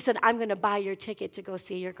money. He said, I'm going to buy your ticket to go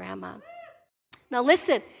see your grandma. Now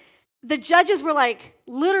listen, the judges were like,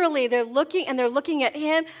 literally, they're looking at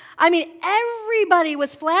him. I mean, everybody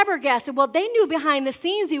was flabbergasted. Well, they knew behind the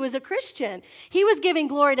scenes he was a Christian. He was giving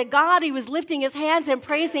glory to God. He was lifting his hands and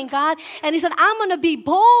praising God. And he said, I'm going to be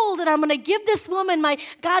bold, and I'm going to give this woman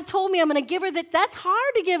God told me I'm going to give her that. That's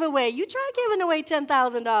hard to give away. You try giving away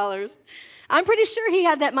 $10,000. I'm pretty sure he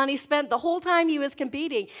had that money spent the whole time he was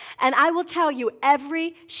competing. And I will tell you,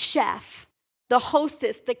 every chef, the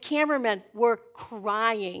hostess, the cameraman were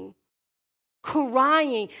crying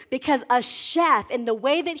because a chef, in the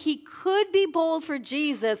way that he could be bold for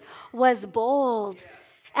Jesus, was bold.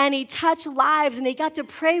 And he touched lives, and he got to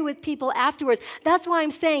pray with people afterwards. That's why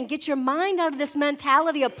I'm saying, get your mind out of this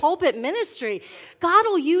mentality of pulpit ministry. God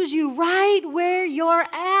will use you right where you're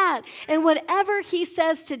at, and whatever he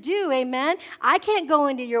says to do, amen? I can't go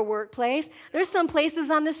into your workplace. There's some places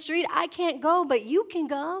on the street I can't go, but you can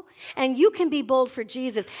go, and you can be bold for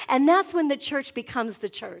Jesus. And that's when the church becomes the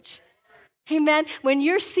church. Amen. When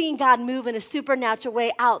you're seeing God move in a supernatural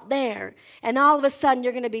way out there, and all of a sudden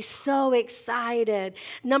you're going to be so excited.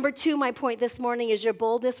 Number 2, my point this morning is your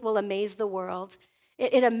boldness will amaze the world.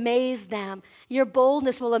 It amazed them. Your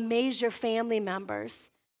boldness will amaze your family members.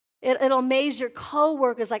 It'll amaze your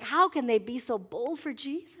co-workers. Like, how can they be so bold for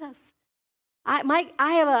Jesus? I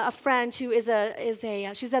have a friend who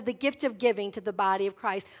she's had the gift of giving to the body of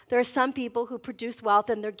Christ. There are some people who produce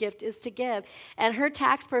wealth and their gift is to give. And her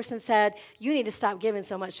tax person said, you need to stop giving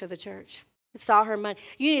so much to the church. Saw her money.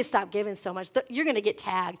 You need to stop giving so much. You're going to get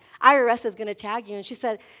tagged. IRS is going to tag you. And she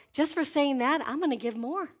said, just for saying that, I'm going to give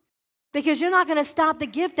more. because you're not going to stop the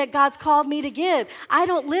gift that God's called me to give. I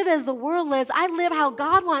don't live as the world lives. I live how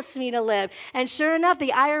God wants me to live. And sure enough, the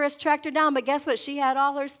IRS tracked her down, but guess what? She had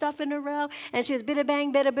all her stuff in a row, and she was bida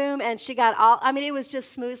bang, bida boom, and she got all, it was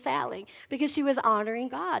just smooth sailing because she was honoring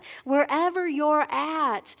God. Wherever you're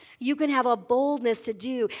at, you can have a boldness to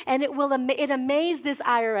do, and it amazed this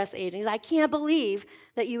IRS agent. I can't believe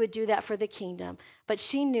that you would do that for the kingdom. But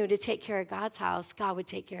she knew to take care of God's house, God would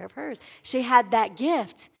take care of hers. She had that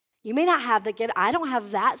gift. You may not have the gift. I don't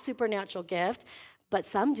have that supernatural gift, but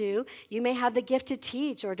some do. You may have the gift to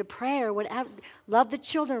teach or to pray or whatever. Love the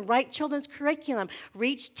children, write children's curriculum,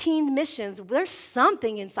 reach teen missions. There's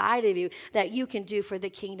something inside of you that you can do for the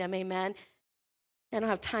kingdom, amen? I don't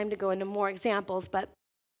have time to go into more examples, but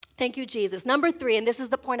thank you, Jesus. Number 3, and this is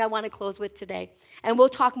the point I want to close with today, and we'll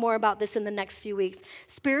talk more about this in the next few weeks.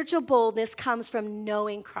 Spiritual boldness comes from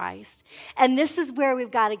knowing Christ, and this is where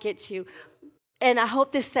we've got to get to. And I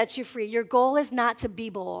hope this sets you free. Your goal is not to be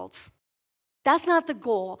bold. That's not the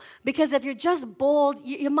goal. Because if you're just bold,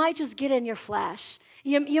 you might just get in your flesh.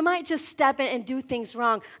 You might just step in and do things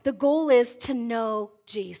wrong. The goal is to know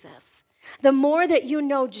Jesus. The more that you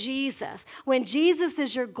know Jesus, when Jesus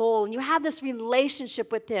is your goal and you have this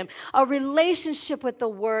relationship with him, a relationship with the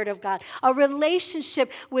Word of God, a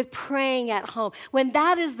relationship with praying at home, when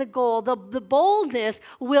that is the goal, the boldness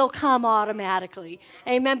will come automatically.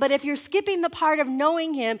 Amen. But if you're skipping the part of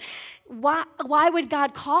knowing him, why would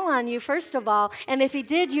God call on you, first of all? And if he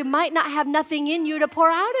did, you might not have nothing in you to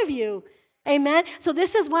pour out of you. Amen. So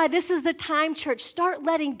this is why this is the time, church. Start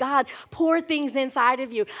letting God pour things inside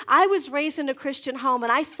of you. I was raised in a Christian home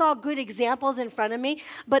and I saw good examples in front of me,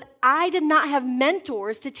 but I did not have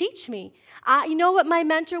mentors to teach me. You know what my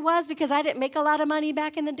mentor was? Because I didn't make a lot of money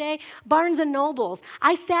back in the day? Barnes and Nobles.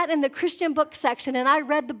 I sat in the Christian book section and I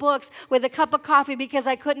read the books with a cup of coffee because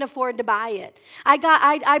I couldn't afford to buy it.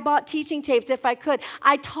 I bought teaching tapes if I could.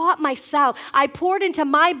 I taught myself. I poured into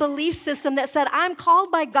my belief system that said, I'm called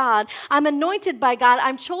by God. I'm anointed by God.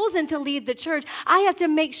 I'm chosen to lead the church. I have to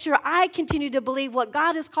make sure I continue to believe what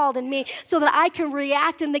God has called in me so that I can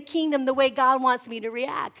react in the kingdom the way God wants me to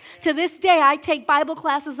react. To this day, I take Bible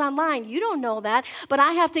classes online. You don't know that, but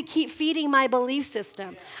I have to keep feeding my belief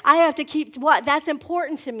system. I have to keep that's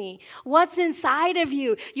important to me. What's inside of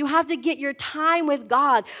you? You have to get your time with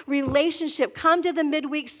God, relationship. Come to the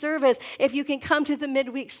midweek service if you can come to the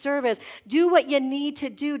midweek service. Do what you need to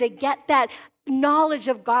do to get that knowledge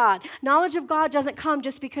of God. Knowledge of God doesn't come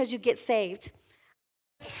just because you get saved.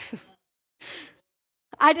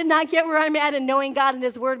 I did not get where I'm at in knowing God and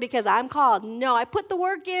his word because I'm called. No, I put the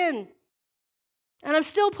work in. And I'm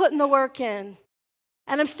still putting the work in.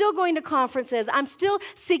 And I'm still going to conferences. I'm still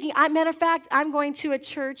seeking. Matter of fact, I'm going to a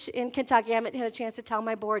church in Kentucky. I haven't had a chance to tell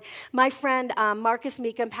my board. My friend Marcus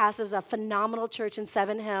Meekum pastors a phenomenal church in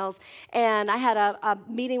Seven Hills. And I had a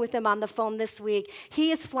meeting with him on the phone this week.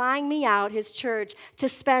 He is flying me out, his church, to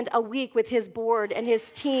spend a week with his board and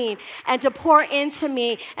his team and to pour into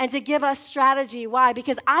me and to give us strategy. Why?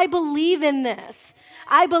 Because I believe in this.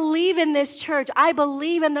 I believe in this church. I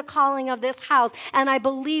believe in the calling of this house, and I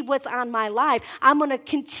believe what's on my life. I'm going to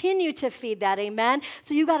continue to feed that, amen?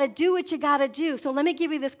 So you got to do what you got to do. So let me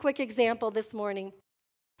give you this quick example this morning.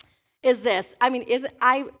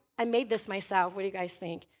 I made this myself. What do you guys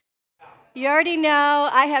think? You already know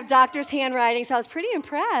I have doctor's handwriting, so I was pretty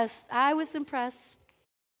impressed. I was impressed.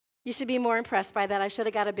 You should be more impressed by that. I should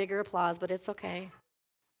have got a bigger applause, but it's okay.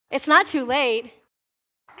 It's not too late.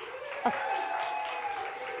 Okay.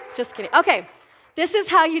 Just kidding. Okay, this is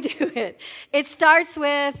how you do it. It starts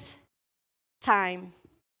with time.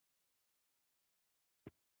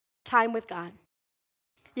 Time with God.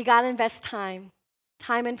 You got to invest time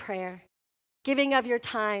in prayer. Giving of your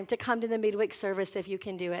time to come to the midweek service if you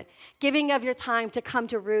can do it. Giving of your time to come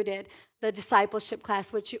to Rooted, the discipleship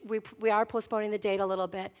class, which we are postponing the date a little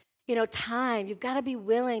bit. You know, time. You've got to be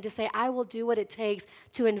willing to say, I will do what it takes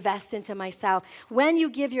to invest into myself. When you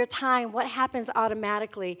give your time, what happens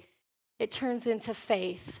automatically? It turns into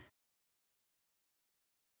faith.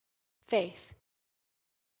 Faith.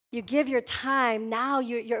 You give your time, now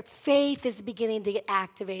your faith is beginning to get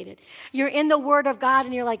activated. You're in the Word of God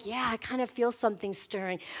and you're like, yeah, I kind of feel something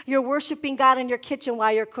stirring. You're worshiping God in your kitchen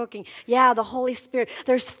while you're cooking. Yeah, the Holy Spirit.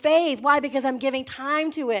 There's faith. Why? Because I'm giving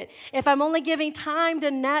time to it. If I'm only giving time to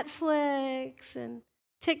Netflix and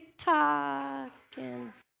TikTok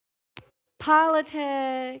and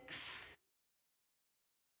politics,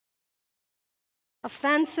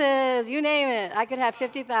 offenses, you name it, I could have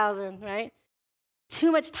 50,000, right? Too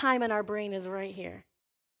much time in our brain is right here.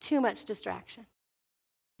 Too much distraction.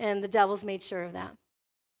 And the devil's made sure of that.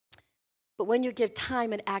 But when you give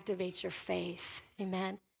time, it activates your faith.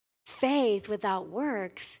 Amen. Faith without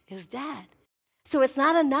works is dead. So it's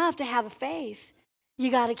not enough to have a faith. You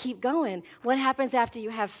got to keep going. What happens after you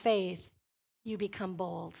have faith? You become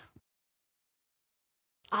bold.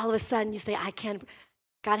 All of a sudden you say, I can't.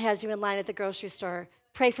 God has you in line at the grocery store.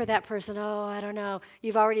 Pray for that person. Oh, I don't know.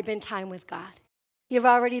 You've already been time with God. You've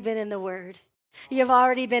already been in the Word. You've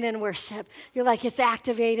already been in worship. You're like, it's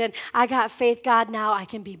activated. I got faith, God, now I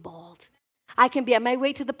can be bold. I may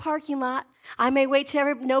wait to the parking lot. I may wait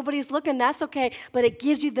till nobody's looking. That's okay. But it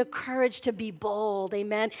gives you the courage to be bold.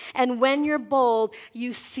 Amen. And when you're bold,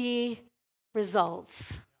 you see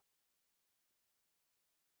results.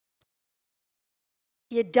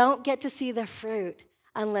 You don't get to see the fruit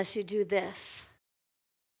unless you do this.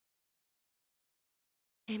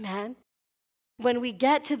 Amen. When we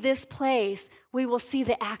get to this place, we will see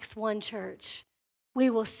the Acts 1 church. We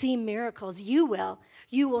will see miracles. You will.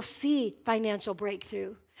 You will see financial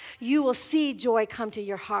breakthrough. You will see joy come to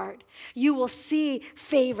your heart. You will see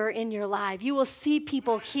favor in your life. You will see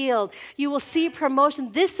people healed. You will see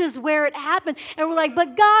promotion. This is where it happens. And we're like,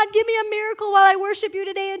 but God, give me a miracle while I worship you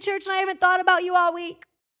today in church and I haven't thought about you all week.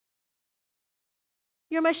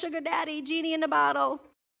 You're my sugar daddy, genie in the bottle.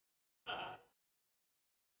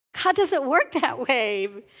 God doesn't work that way.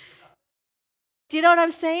 Do you know what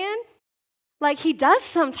I'm saying? Like he does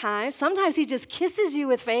sometimes. Sometimes he just kisses you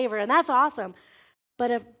with favor, and that's awesome.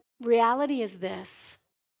 But if reality is this.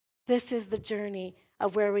 This is the journey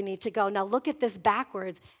of where we need to go. Now look at this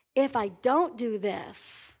backwards. If I don't do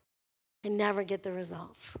this, I never get the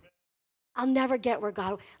results. I'll never get where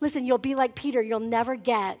God. Listen, you'll be like Peter. You'll never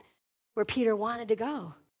get where Peter wanted to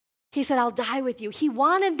go. He said, I'll die with you. He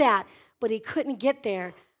wanted that, but he couldn't get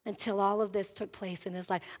there until all of this took place in his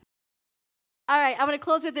life. All right, I'm going to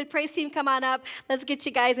close with the praise team. Come on up. Let's get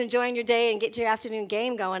you guys enjoying your day and get your afternoon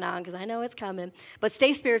game going on because I know it's coming. But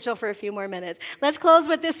stay spiritual for a few more minutes. Let's close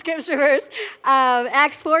with this scripture verse,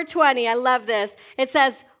 Acts 4:20. I love this. It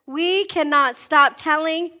says, we cannot stop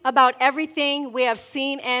telling about everything we have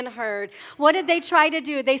seen and heard. What did they try to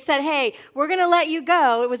do? They said, hey, we're going to let you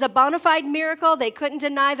go. It was a bona fide miracle. They couldn't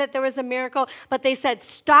deny that there was a miracle, but they said,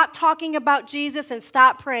 stop talking about Jesus and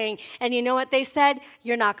stop praying. And you know what they said?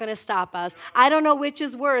 You're not going to stop us. I don't know which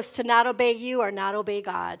is worse, to not obey you or not obey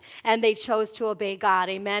God. And they chose to obey God,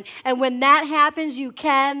 amen? And when that happens, you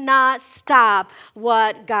cannot stop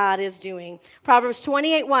what God is doing. Proverbs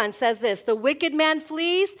 28:1 says this, the wicked man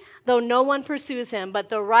flees, though no one pursues him, but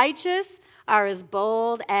the righteous are as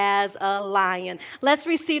bold as a lion. Let's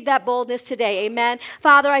receive that boldness today, amen.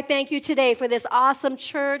 Father, I thank you today for this awesome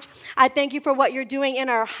church. I thank you for what you're doing in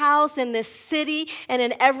our house, in this city, and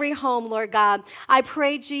in every home, Lord God. I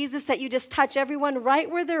pray, Jesus, that you just touch everyone right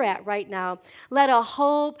where they're at right now. Let a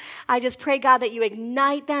hope. I just pray, God, that you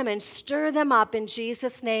ignite them and stir them up in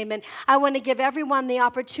Jesus' name. And I want to give everyone the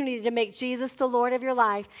opportunity to make Jesus the Lord of your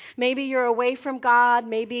life. Maybe you're away from God.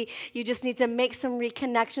 Maybe you just need to make some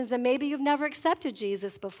reconnections, and maybe you've never accepted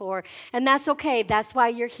Jesus before, and that's okay. That's why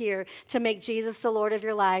you're here, to make Jesus the Lord of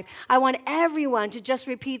your life. I want everyone to just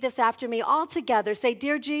repeat this after me all together. Say,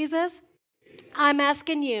 dear Jesus, I'm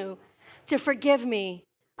asking you to forgive me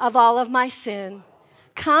of all of my sin.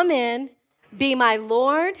 Come in, be my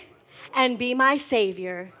Lord and be my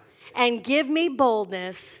Savior, and give me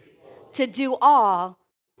boldness to do all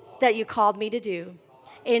that you called me to do.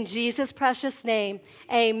 In Jesus' precious name,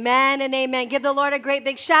 amen and amen. Give the Lord a great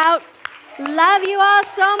big shout. Love you all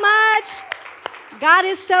so much. God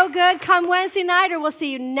is so good. Come Wednesday night, or we'll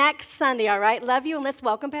see you next Sunday, all right? Love you, and let's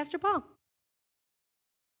welcome Pastor Paul.